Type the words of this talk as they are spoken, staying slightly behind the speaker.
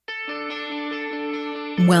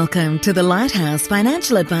Welcome to the Lighthouse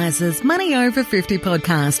Financial Advisors Money Over 50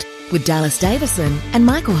 podcast with Dallas Davison and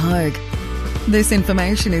Michael Hogue. This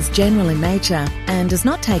information is general in nature and does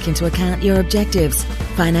not take into account your objectives,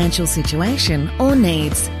 financial situation or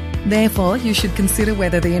needs. Therefore, you should consider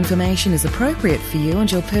whether the information is appropriate for you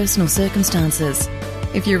and your personal circumstances.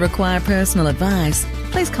 If you require personal advice,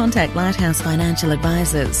 please contact Lighthouse Financial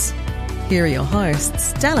Advisors. Here are your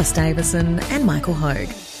hosts, Dallas Davison and Michael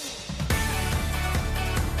Hogue.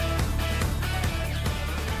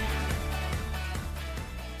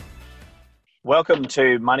 Welcome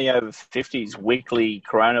to Money Over 50's weekly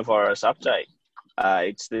coronavirus update.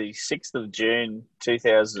 It's the 6th of June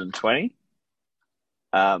 2020.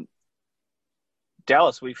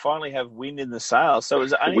 Dallas, we finally have wind in the sails. So it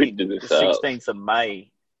was only the 16th of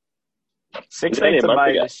May. 16th of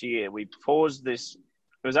May this year. We paused this.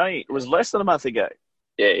 It was less than a month ago.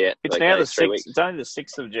 Yeah. It's now the 6th. It's only the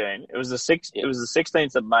 6th of June. It was the 6th. Yeah. It was the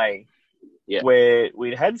 16th of May. Yeah. Where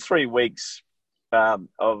we'd had 3 weeks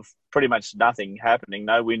of pretty much nothing happening,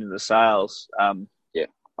 no wind in the sails.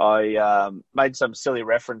 I made some silly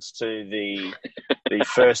reference to the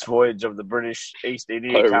first voyage of the British East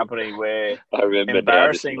India Company, where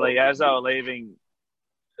embarrassingly, as they were leaving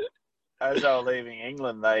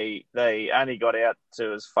England, they only got out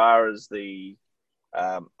to as far as a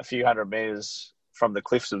few hundred meters from the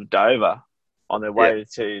cliffs of Dover on their way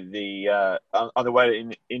to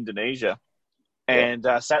Indonesia. And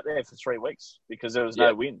sat there for 3 weeks because there was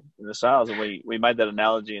no wind in the sails. And we made that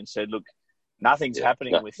analogy and said, look, nothing's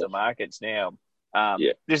happening with the markets now.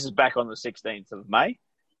 This is back on the 16th of May.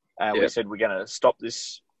 We said we're going to stop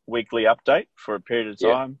this weekly update for a period of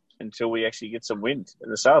time until we actually get some wind in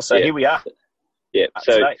the sails. So here we are. Yeah.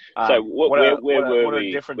 So where were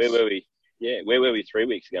we? Difference. Where were we? Yeah. Where were we 3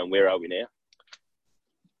 weeks ago and where are we now?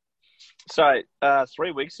 So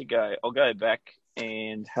 3 weeks ago, I'll go back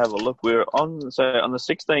and have a look. On the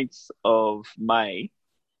 16th of May,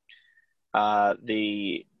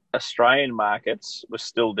 the Australian markets were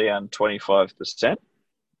still down 25%,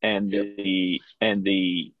 and the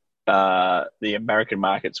American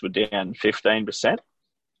markets were down 15%.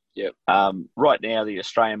 Yep. Right now, the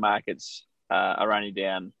Australian markets are only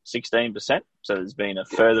down 16%, so there's been a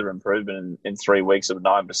further improvement in 3 weeks of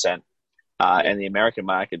 9%, and the American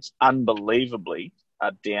markets, unbelievably,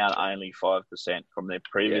 are down only 5% from their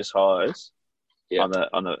previous highs on the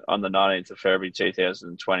 19th of February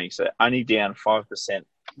 2020. So only down 5%,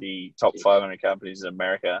 the top 500 companies in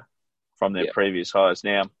America from their previous highs.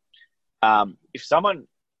 Now, if someone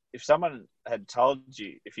had told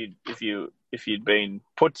you, if you'd been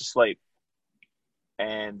put to sleep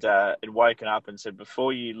and had woken up and said,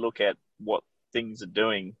 before you look at what things are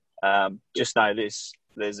doing, just know this: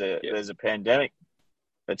 there's a pandemic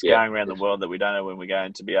that's going around the world that we don't know when we're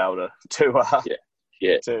going to be able to go back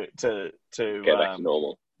to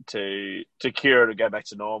normal, to cure it, to go back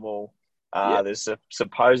to normal. There's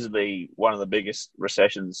supposedly one of the biggest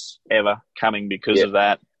recessions ever coming because of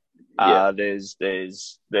that. There's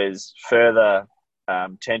further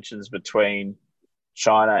tensions between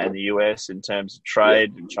China and the US in terms of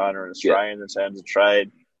trade, and China and Australia in terms of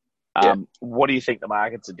trade. What do you think the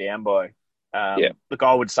markets are down by? Look,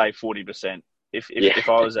 I would say 40%. If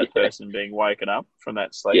I was that person being woken up from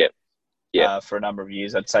that sleep for a number of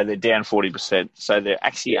years, I'd say they're down 40%. So they're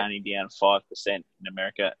actually only down 5% in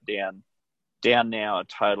America, down now a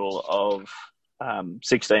total of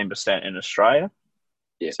 16% in Australia.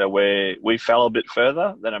 So we fell a bit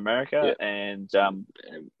further than America, and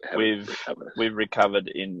we've recovered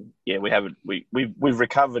we've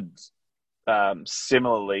recovered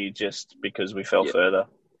similarly, just because we fell further.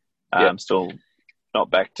 Still not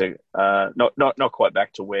back to not quite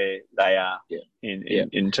back to where they are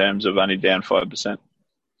in terms of only down 5%.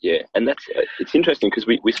 Yeah, and it's interesting because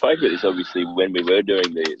we spoke about this obviously when we were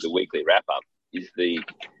doing the weekly wrap up. Is the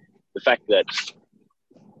fact that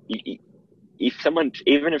even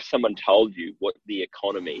if someone told you what the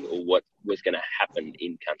economy or what was going to happen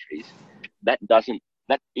in countries, that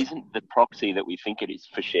isn't the proxy that we think it is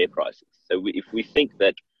for share prices. So if we think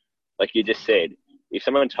that, like you just said, if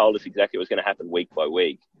someone told us exactly what's going to happen week by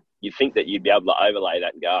week, you'd think that you'd be able to overlay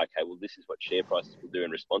that and go, okay, well, this is what share prices will do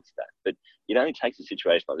in response to that. But it only takes a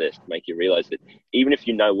situation like this to make you realise that even if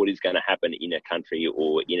you know what is going to happen in a country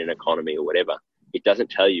or in an economy or whatever, it doesn't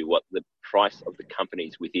tell you what the price of the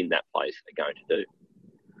companies within that place are going to do.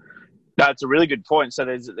 No, it's a really good point. So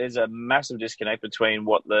there's a massive disconnect between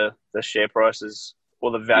what the share prices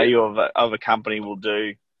or the value of a company will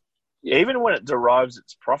do, even when it derives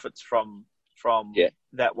its profits from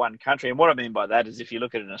that one country. And what I mean by that is, if you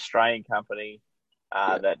look at an Australian company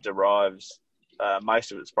that derives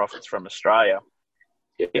most of its profits from Australia,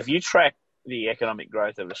 if you track the economic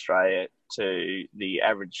growth of Australia to the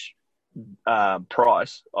average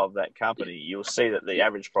price of that company, you'll see that the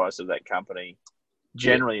average price of that company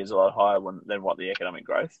generally is a lot higher than what the economic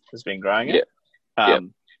growth has been growing at.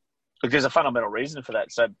 Look, there's a fundamental reason for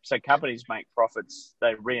that. So companies make profits,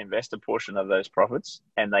 they reinvest a portion of those profits,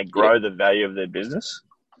 and they grow the value of their business.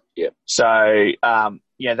 So,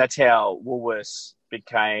 that's how Woolworths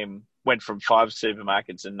went from 5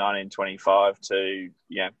 supermarkets in 1925 to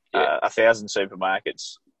 1,000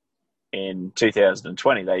 supermarkets in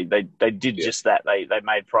 2020. They did just that. They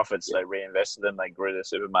made profits, they reinvested them, they grew their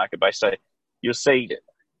supermarket base. So you'll see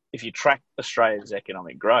if you track Australia's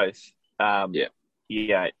economic growth, the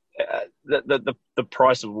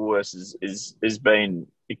price of Woolworths is been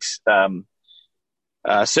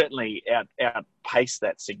certainly outpaced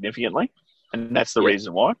that significantly, and that's the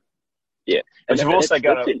reason why. But you've also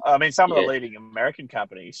got some of the leading American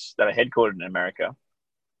companies that are headquartered in America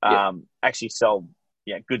actually sell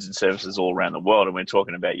goods and services all around the world, and we're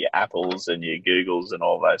talking about your Apples and your Googles and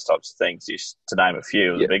all those types of things, just to name a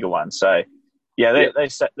few of the bigger ones. So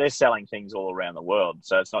they're selling things all around the world.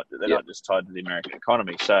 So it's not they're not just tied to the American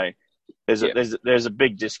economy. So there's a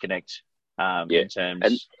big disconnect in terms.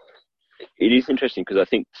 And it is interesting because I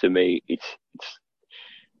think to me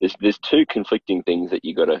there's two conflicting things that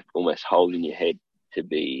you got to almost hold in your head to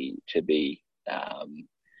be a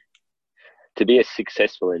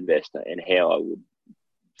successful investor, and how I would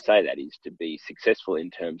say that is to be successful in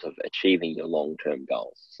terms of achieving your long-term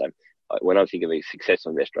goals. So when I think of a successful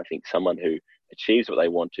investor, I think someone who achieves what they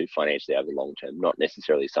want to financially over the long term, not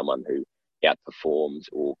necessarily someone who outperforms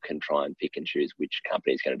or can try and pick and choose which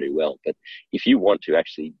company is going to do well. But if you want to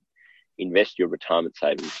actually invest your retirement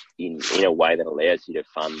savings in a way that allows you to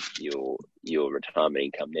fund your retirement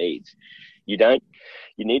income needs, you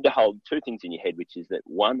need to hold two things in your head, which is that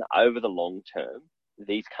one, over the long term,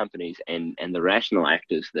 these companies and the rational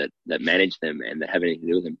actors that manage them and that have anything to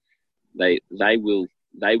do with them, they will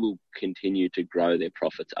continue to grow their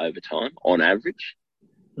profits over time on average.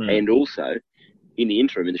 And also in the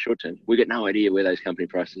interim, in the short term, we get no idea where those company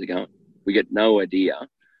prices are going. We get no idea,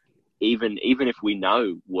 even if we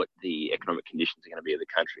know what the economic conditions are going to be of the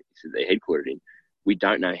country that they're headquartered in. We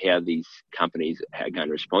don't know how these companies are going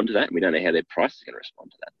to respond to that, and we don't know how their prices are going to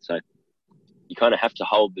respond to that. So you kind of have to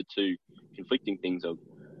hold the two conflicting things of,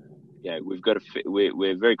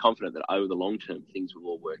 we're very confident that over the long term things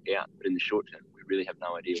will all work out, but in the short term we really have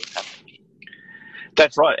no idea what's happening.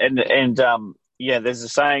 That's right, and there's a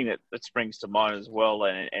saying that springs to mind as well,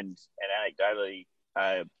 and anecdotally,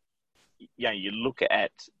 you look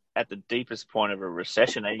at the deepest point of a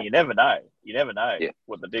recession, and you never know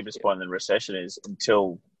what the deepest point of the recession is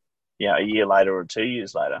until a year later or 2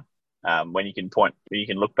 years later, when you can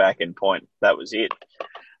look back and point that was it.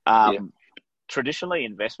 Traditionally,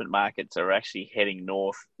 investment markets are actually heading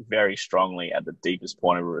north very strongly at the deepest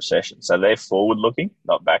point of a recession, so they're forward looking,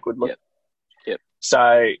 not backward looking.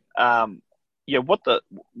 So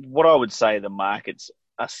what I would say the markets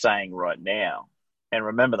are saying right now. And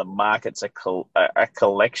remember, the market's a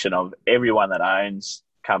collection of everyone that owns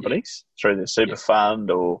companies through their super fund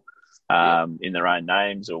or in their own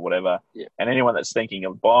names or whatever. And anyone that's thinking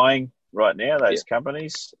of buying right now those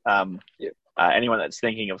companies, anyone that's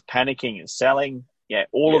thinking of panicking and selling,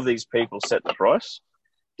 all of these people set the price.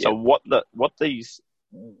 So what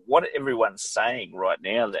everyone's saying right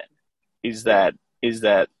now then is that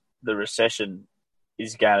the recession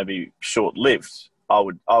is going to be short lived. I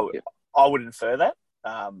would infer that.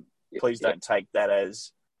 Please don't take that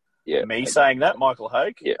as me saying that, Michael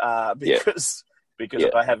Hogue, because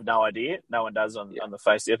I have no idea. No one does on the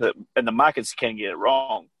face of it, and the markets can get it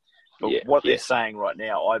wrong. But what they're saying right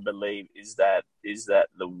now, I believe, is that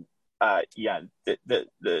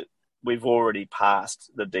we've already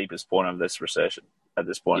passed the deepest point of this recession at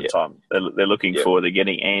this point in time. They're looking forward. They're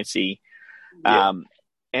getting antsy.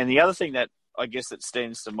 And the other thing that I guess that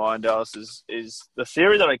stands to mind, Dallas, is the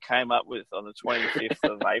theory that I came up with on the 25th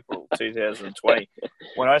of April 2020,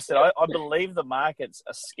 when I said I believe the markets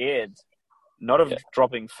are scared, not of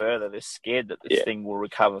dropping further. They're scared that this thing will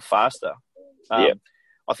recover faster. I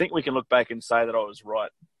think we can look back and say that I was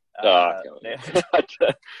right.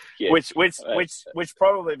 Which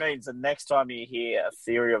probably means the next time you hear a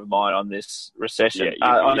theory of mine on this recession,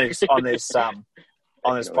 on this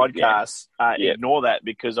podcast, ignore that,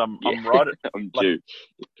 because I'm right. I'm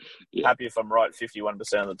happy if I'm right 51%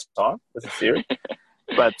 of the time with the theory.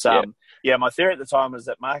 But my theory at the time was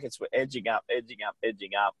that markets were edging up,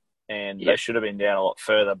 and they should have been down a lot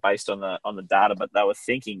further based on the data. But they were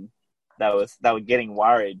thinking they were getting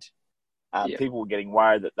worried. People were getting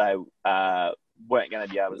worried that they weren't going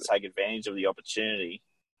to be able to take advantage of the opportunity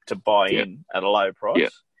to buy in at a low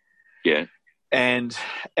price. Yeah. And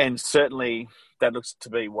certainly that looks to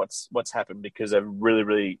be what's happened, because they've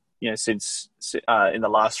really, since in the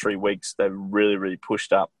last 3 weeks, they've really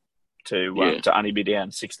pushed up to only be down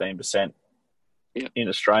 16% in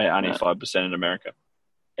Australia, only 5% in America.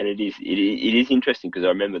 And it is interesting, because I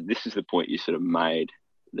remember this is the point you sort of made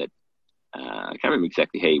that I can't remember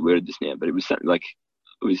exactly how you worded this now, but it was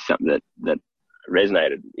something that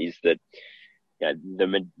resonated, is that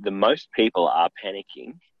the most people are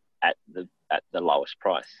panicking at the lowest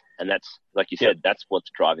price, and that's, like you said, that's what's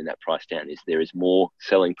driving that price down. Is there is more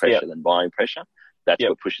selling pressure than buying pressure. That's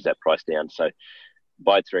what pushes that price down. So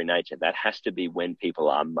by its very nature, that has to be when people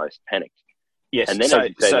are most panicked. Yes. And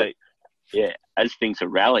then as things are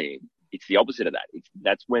rallying, it's the opposite of that.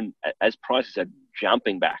 That's when, as prices are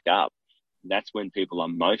jumping back up, that's when people are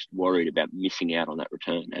most worried about missing out on that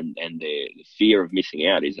return, and the fear of missing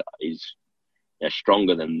out is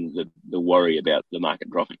stronger than the worry about the market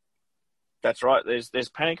dropping. That's right. There's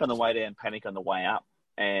panic on the way down, panic on the way up,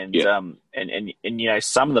 and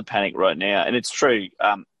some of the panic right now, and it's true,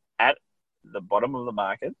 at the bottom of the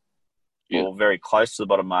market, or very close to the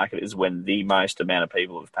bottom market, is when the most amount of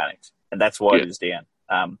people have panicked, and that's why it is down.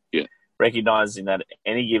 Recognizing that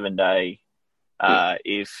any given day,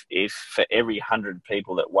 if for every 100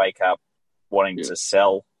 people that wake up wanting to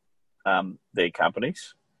sell their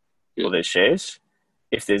companies or their shares,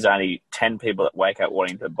 if there's only 10 people that wake up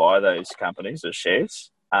wanting to buy those companies or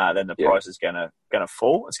shares, then the price is going to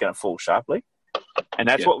fall. It's going to fall sharply. And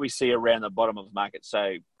that's what we see around the bottom of the market.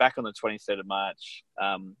 So back on the 23rd of March,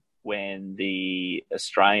 when the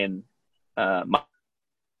Australian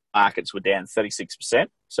markets were down 36%,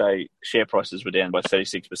 so share prices were down by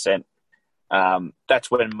 36%,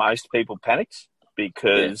 that's when most people panicked,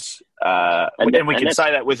 because and we can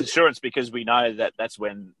say that with assurance, because we know that that's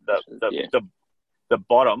when the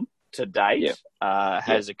bottom to date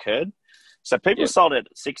has occurred. So people sold at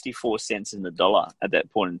 64 cents in the dollar at that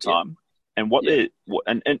point in time. And what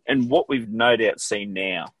what we've no doubt seen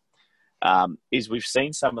now is we've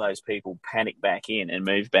seen some of those people panic back in and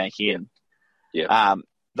move back in.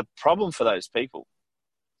 The problem for those people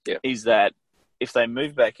is that if they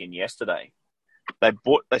moved back in yesterday,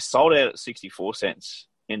 they sold out at 64 cents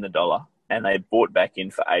in the dollar, and they bought back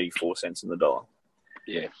in for 84 cents in the dollar.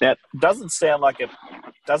 Now, it doesn't sound like a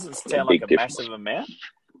massive amount,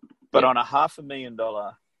 but on a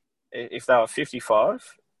 $500,000, if they were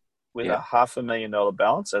 55 with a $500,000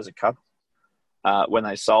 balance as a couple, when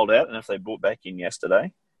they sold out, and if they bought back in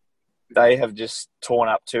yesterday, they have just torn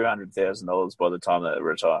up $200,000 by the time they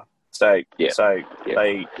retire. So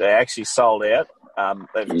they actually sold out.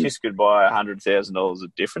 They've kissed goodbye $100,000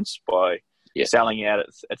 of difference by selling out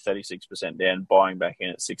at 36% down, buying back in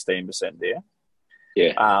at 16% down.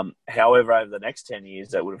 However, over the next 10 years,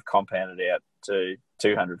 that would have compounded out to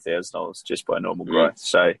 $200,000 just by normal growth.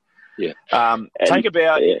 So, look,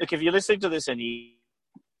 if you're listening to this and you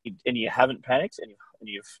haven't panicked, and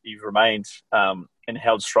you've remained and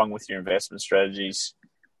held strong with your investment strategies,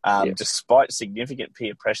 despite significant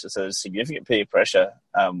peer pressure. So there's significant peer pressure.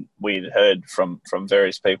 We'd heard from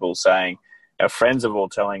various people saying, our friends are all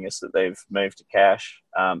telling us that they've moved to cash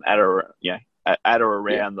at or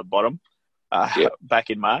around the bottom back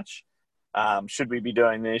in March. Should we be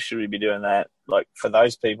doing this? Should we be doing that? Like, for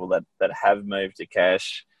those people that have moved to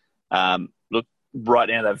cash, look, right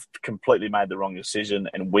now they've completely made the wrong decision,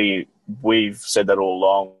 and we've said that all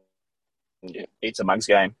along. It's a mug's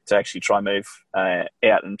game to actually try and move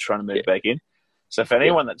out and trying to move back in. So for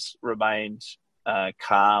anyone that's remained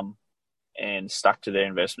calm and stuck to their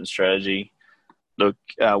investment strategy, look,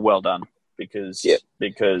 well done, because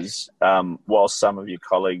while some of your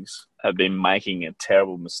colleagues have been making a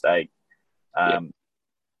terrible mistake,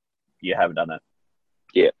 you haven't done that.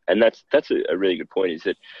 Yeah, and that's a really good point. Is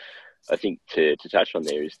that I think to touch on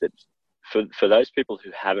there is that for those people who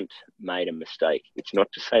haven't made a mistake, it's not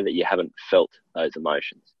to say that you haven't felt those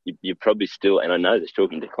emotions. You probably still, and I know this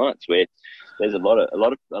talking to clients, where there's a lot of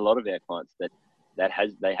our clients that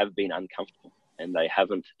they have been uncomfortable, and they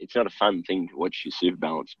haven't. It's not a fun thing to watch your super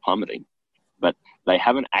balance plummeting, but they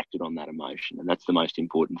haven't acted on that emotion, and that's the most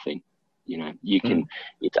important thing. You know,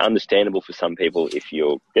 it's understandable for some people if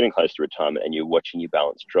you're getting close to retirement and you're watching your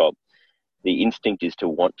balance drop, the instinct is to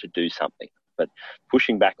want to do something. But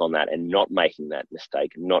pushing back on that and not making that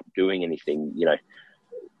mistake, not doing anything,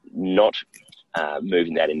 not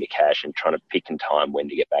moving that into cash and trying to pick and time when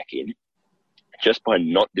to get back in, just by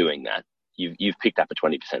not doing that, you've picked up a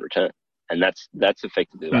 20% return. And that's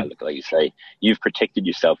effectively the way I look. Like you say, you've protected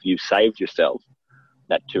yourself, you've saved yourself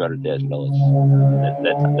that $200,000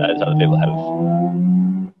 that those other people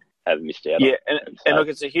have missed out Yeah, on. and look,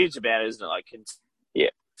 it's a huge amount, isn't it? Like,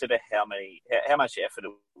 consider how much effort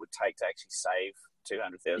it would take to actually save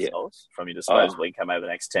 $200,000 from your disposable income over the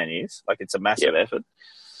next 10 years. Like, it's a massive effort.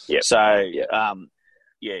 Yeah. So,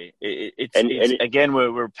 it's again, we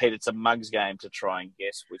repeat, it's a mug's game to try and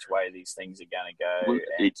guess which way these things are going to go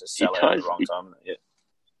and to sell out at the wrong time. Yeah.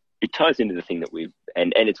 It ties into the thing that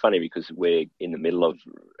and it's funny because we're in the middle of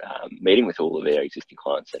meeting with all of our existing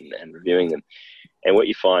clients and reviewing them. And what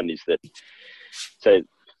you find is that, so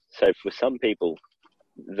for some people,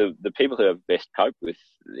 the people who have best coped with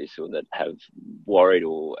this or that have worried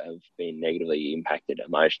or have been negatively impacted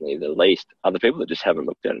emotionally the least are the people that just haven't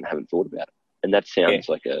looked at it and haven't thought about it. And that sounds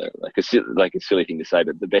like a silly thing to say,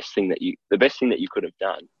 but the best thing that you could have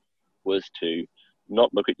done was to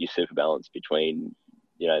not look at your super balance between,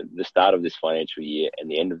 the start of this financial year and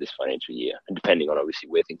the end of this financial year, and depending on obviously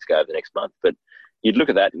where things go over the next month. But you'd look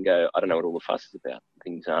at that and go, I don't know what all the fuss is about.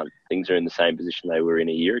 Things are in the same position they were in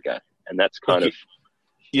a year ago, and that's kind of.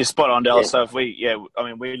 You're spot on, Dallas. So if we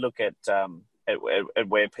look at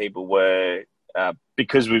where people were.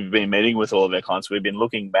 Because we've been meeting with all of our clients, we've been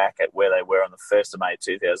looking back at where they were on the 1st of May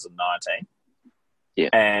 2019. Yeah.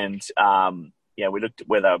 And, we looked at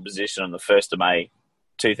where they were positioned on the 1st of May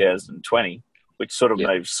 2020, which sort of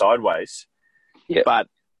moved sideways. Yeah. But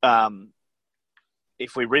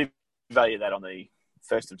if we revalue that on the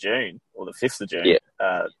 1st of June or the 5th of June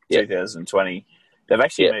 2020, they've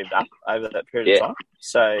actually moved up over that period of time.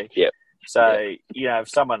 So... So, if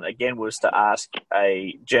someone, again, was to ask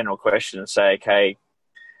a general question and say, okay,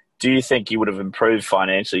 do you think you would have improved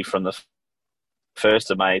financially from the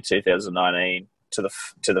 1st of May 2019 to the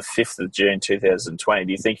 5th of June 2020?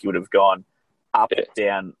 Do you think you would have gone up,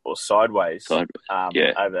 down, or sideways over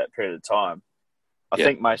that period of time? I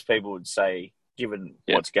think most people would say, given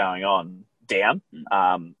what's going on, down.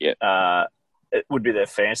 It would be their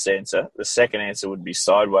first answer. The second answer would be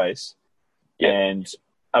sideways. And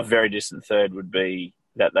a very distant third would be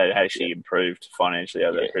that they'd actually improved financially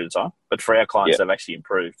over that period of time. But for our clients, they've actually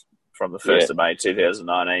improved from the 1st of May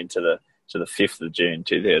 2019 to the 5th of June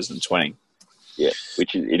 2020. Yeah,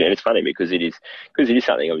 which is, and it's funny because it is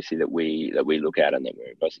something obviously that we look at and that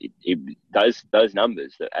those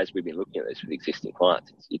numbers that as we've been looking at this with existing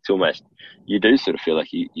clients, it's almost, you do sort of feel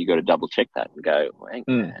like you got to double check that and go, well, hang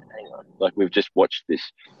on, like we've just watched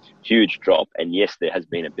this huge drop, and yes, there has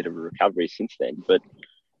been a bit of a recovery since then, but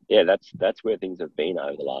that's where things have been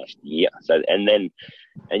over the last year. So, and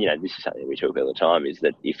this is something we talk about all the time, is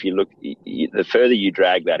that if you look, the further you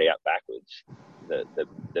drag that out backwards,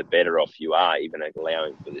 the better off you are, even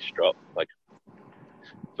allowing for this drop. Like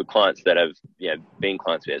for clients that have been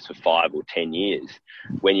clients of ours for 5 or 10 years,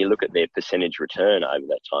 when you look at their percentage return over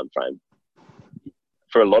that time frame,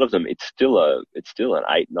 for a lot of them, it's still an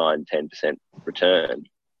 8, 9, 10% return,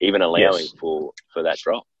 even allowing for that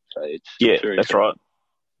drop. So it's that's right.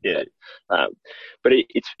 Yeah, but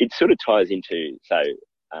it sort of ties into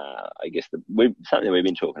I guess something we've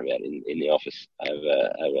been talking about in the office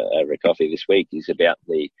over a coffee this week is about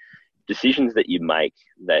the decisions that you make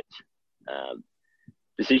that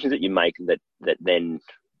then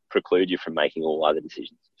preclude you from making all other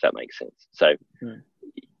decisions. If that makes sense. So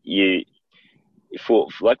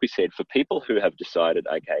like we said, for people who have decided,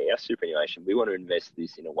 okay, our superannuation, we want to invest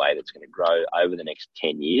this in a way that's going to grow over the next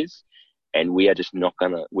 10 years. And we are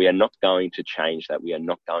not going to change that. We are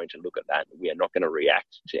not going to look at that. We are not going to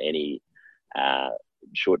react to any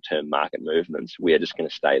short-term market movements. We are just going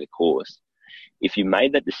to stay the course. If you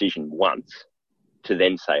made that decision once to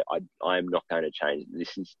then say, I am not going to change,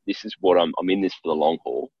 this is what I'm in this for the long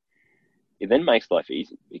haul, it then makes life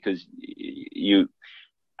easy because you're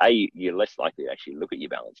less likely to actually look at your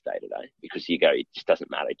balance day to day because you go, it just doesn't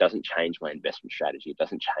matter. It doesn't change my investment strategy. It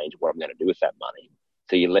doesn't change what I'm going to do with that money.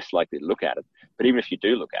 So you're less likely to look at it. But even if you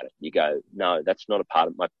do look at it, you go, no, that's not a part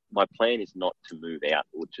of my plan is not to move out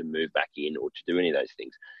or to move back in or to do any of those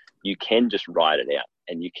things. You can just ride it out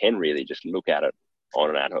and you can really just look at it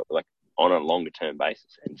on a longer term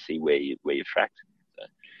basis and see where you've tracked. So,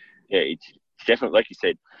 it's definitely, like you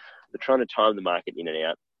said, they're trying to time the market in and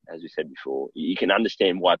out. As we said before, you can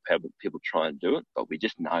understand why people try and do it, but we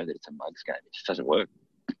just know that it's a mug's game. It just doesn't work.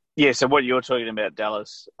 Yeah, so what you're talking about,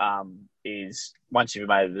 Dallas, is once you've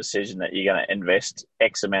made a decision that you're going to invest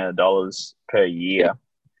X amount of dollars per year.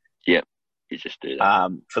 Yeah, you just do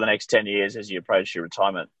that. For the next 10 years as you approach your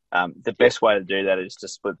retirement. The best way to do that is to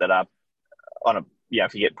split that up on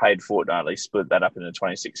if you get paid fortnightly, split that up into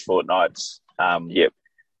 26 fortnights.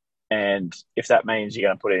 And if that means you're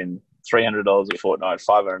going to put in $300 a fortnight,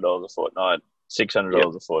 $500 a fortnight,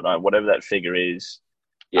 $600 a fortnight, whatever that figure is,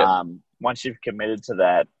 once you've committed to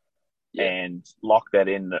that, and lock that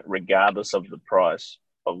in regardless of the price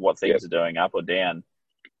of what things are doing up or down.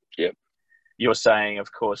 Yep. You're saying,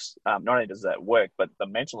 of course, not only does that work, but the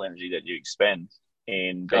mental energy that you expend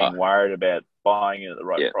in being worried about buying it at the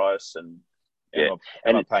right price and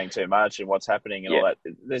not paying too much and what's happening and all that.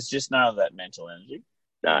 There's just none of that mental energy.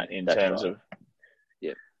 No, in terms of.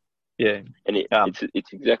 Yeah. And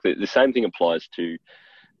it's exactly the same thing applies to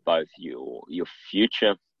both your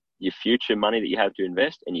future money that you have to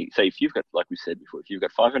invest, and so if you've got, like we said before, if you've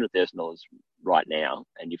got $500,000 right now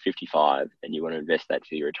and you're 55 and you want to invest that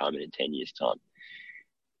for your retirement in 10 years' time,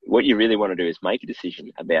 what you really want to do is make a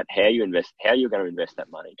decision about how you're going to invest that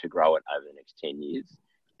money to grow it over the next 10 years.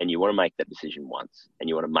 And you want to make that decision once, and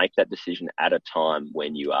you want to make that decision at a time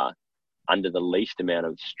when you are under the least amount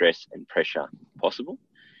of stress and pressure possible.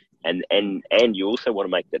 And you also want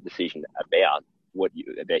to make that decision about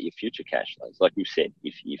your future cash flows. Like we've said,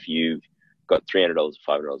 if you've got $300 or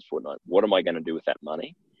 $500 a fortnight, what am I going to do with that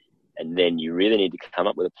money? And then you really need to come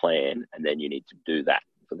up with a plan, and then you need to do that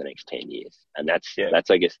for the next 10 years. And that's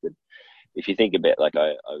I guess, if you think about, like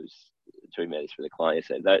I was talking about this with a client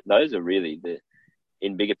yesterday, those are really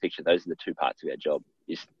in bigger picture, those are the two parts of our job.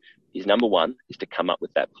 Is number one is to come up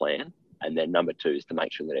with that plan, and then number two is to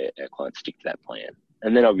make sure that our clients stick to that plan.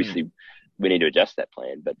 And then obviously we need to adjust that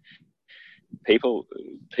plan. But people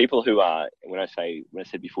who are, when I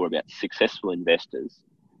said before about successful investors,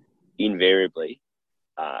 invariably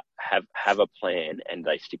have a plan and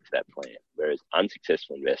they stick to that plan. Whereas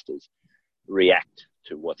unsuccessful investors react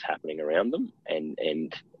to what's happening around them.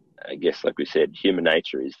 And I guess, like we said, human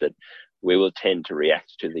nature is that we will tend to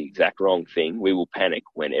react to the exact wrong thing. We will panic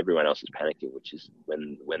when everyone else is panicking, which is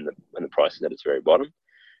when the price is at its very bottom.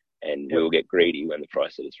 And we will get greedy when the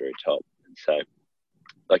price is at its very top. And so,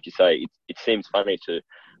 like you say, it seems funny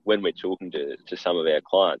when we're talking to some of our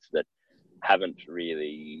clients that haven't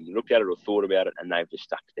really looked at it or thought about it, and they've just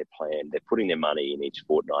stuck to their plan. They're putting their money in each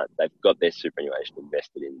fortnight. They've got their superannuation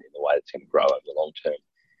invested in a way that's going to grow over the long term.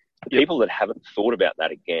 The people that haven't thought about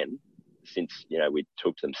that again since, we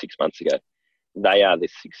talked to them 6 months ago, they are the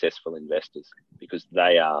successful investors because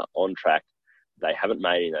they are on track. They haven't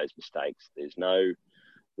made any of those mistakes. There's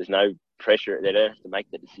no pressure. They don't have to make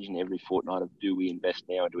the decision every fortnight of do we invest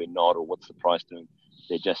now or do we not, or what's the price doing.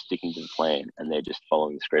 They're just sticking to the plan and they're just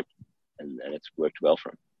following the script, and it's worked well for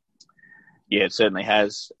them. Yeah, it certainly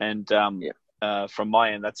has. And from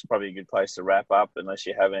my end, that's probably a good place to wrap up, unless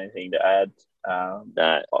you have anything to add. I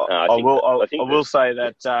will say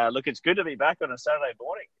that, look, it's good to be back on a Saturday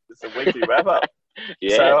morning. It's a weekly wrap up.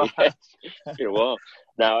 It's been a while.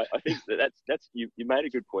 No, I think that's you made a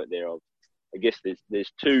good point there. I guess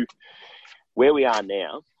there's two, where we are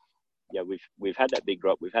now. Yeah, we've had that big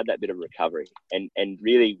drop. We've had that bit of recovery, and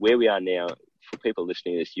really where we are now, for people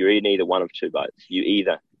listening to this, you're in either one of two boats. You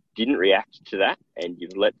either didn't react to that and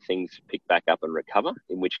you've let things pick back up and recover,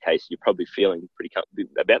 in which case you're probably feeling pretty comfortable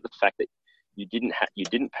about the fact that you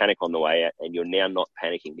didn't panic on the way out, and you're now not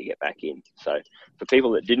panicking to get back in. So for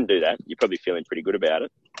people that didn't do that, you're probably feeling pretty good about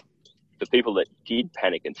it. For people that did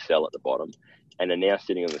panic and sell at the bottom and are now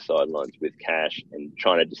sitting on the sidelines with cash and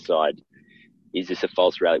trying to decide, is this a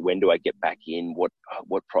false rally? When do I get back in? What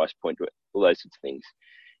price point do I, all those sorts of things.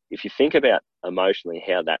 If you think about emotionally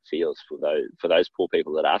how that feels for those poor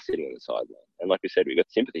people that are sitting on the sideline, and like we said, we've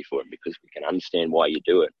got sympathy for them because we can understand why you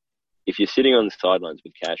do it. If you're sitting on the sidelines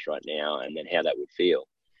with cash right now, and then how that would feel.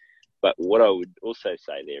 But what I would also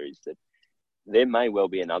say there is that there may well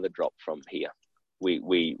be another drop from here. We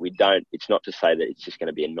don't, it's not to say that it's just going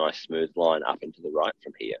to be a nice smooth line up and to the right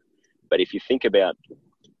from here. But if you think about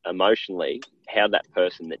emotionally how that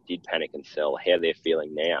person that did panic and sell, how they're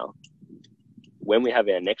feeling now, when we have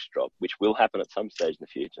our next drop, which will happen at some stage in the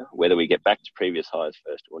future, whether we get back to previous highs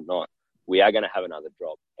first or not, we are going to have another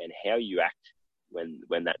drop. And how you act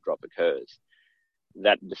when that drop occurs,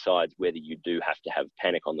 that decides whether you do have to have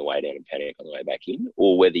panic on the way down and panic on the way back in,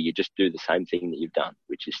 or whether you just do the same thing that you've done,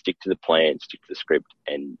 which is stick to the plan, stick to the script,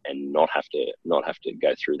 and not have to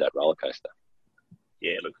go through that roller coaster.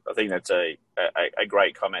 Yeah, look, I think that's a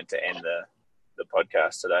great comment to end the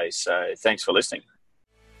podcast today. So thanks for listening.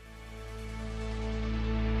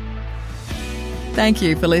 Thank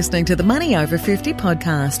you for listening to the Money Over 50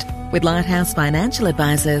 podcast with Lighthouse Financial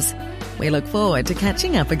Advisors. We look forward to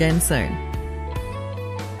catching up again soon.